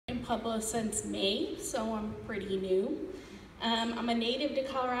Pueblo since May, so I'm pretty new. I'm a native to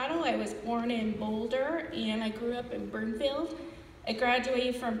Colorado. I was born in Boulder, and I grew up in Broomfield. I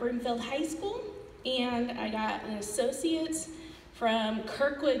graduated from Broomfield High School, and I got an associate's from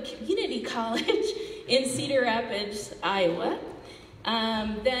Kirkwood Community College in Cedar Rapids, Iowa.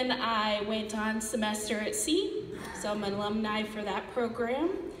 Then I went on semester at sea, so I'm an alumni for that program.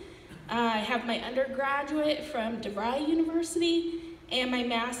 I have my undergraduate from DeVry University and my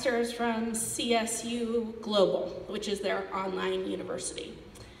master's from CSU Global, which is their online university.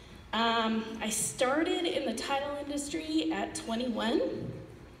 I started in the title industry at 21,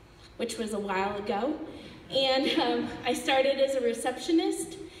 which was a while ago. And I started as a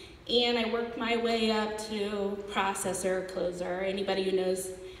receptionist, and I worked my way up to processor, closer, anybody who knows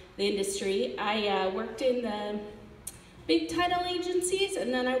the industry. I worked in the big title agencies,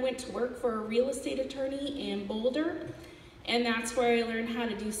 and then I went to work for a real estate attorney in Boulder, and that's where I learned how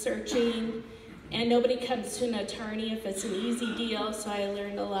to do searching. And nobody comes to an attorney if it's an easy deal, so I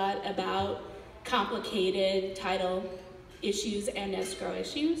learned a lot about complicated title issues and escrow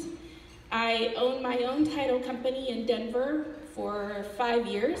issues. I own my own title company in Denver for 5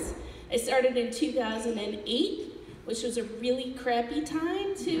 years. I started in 2008, which was a really crappy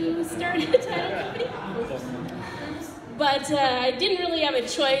time to start a title company. But I didn't really have a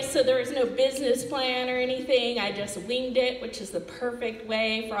choice, so there was no business plan or anything. I just winged it, which is the perfect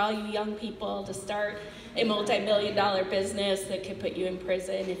way for all you young people to start a multi-million-dollar business that could put you in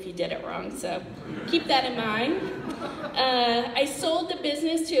prison if you did it wrong. So keep that in mind. I sold the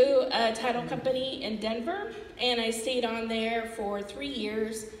business to a title company in Denver, and I stayed on there for 3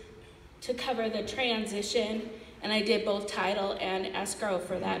 years to cover the transition, and I did both title and escrow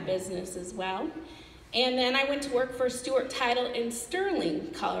for that business as well. And then I went to work for Stewart Title in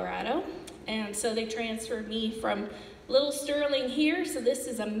Sterling, Colorado. And so they transferred me from little Sterling here. So this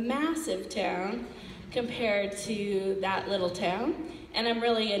is a massive town compared to that little town. And I'm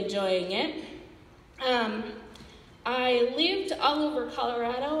really enjoying it. I lived all over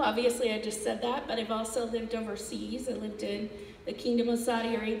Colorado. Obviously, I just said that, but I've also lived overseas. I lived in the Kingdom of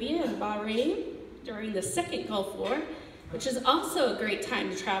Saudi Arabia and Bahrain during the Second Gulf War, which is also a great time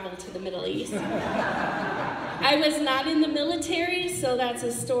to travel to the Middle East. I was not in the military, so that's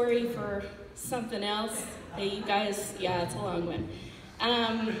a story for something else. Hey, you guys, yeah, it's a long one.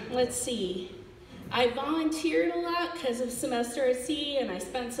 Let's see. I volunteered a lot because of semester at sea, and I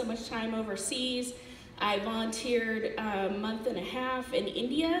spent so much time overseas. I volunteered a month and a half in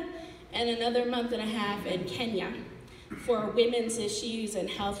India and another month and a half in Kenya for women's issues and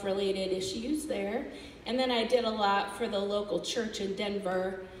health-related issues there. And then I did a lot for the local church in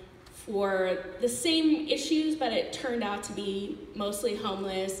Denver for the same issues, but it turned out to be mostly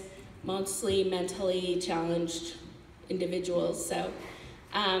homeless, mostly mentally challenged individuals. So,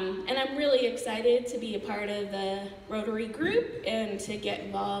 and I'm really excited to be a part of the Rotary group and to get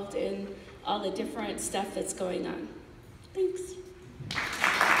involved in all the different stuff that's going on. Thanks.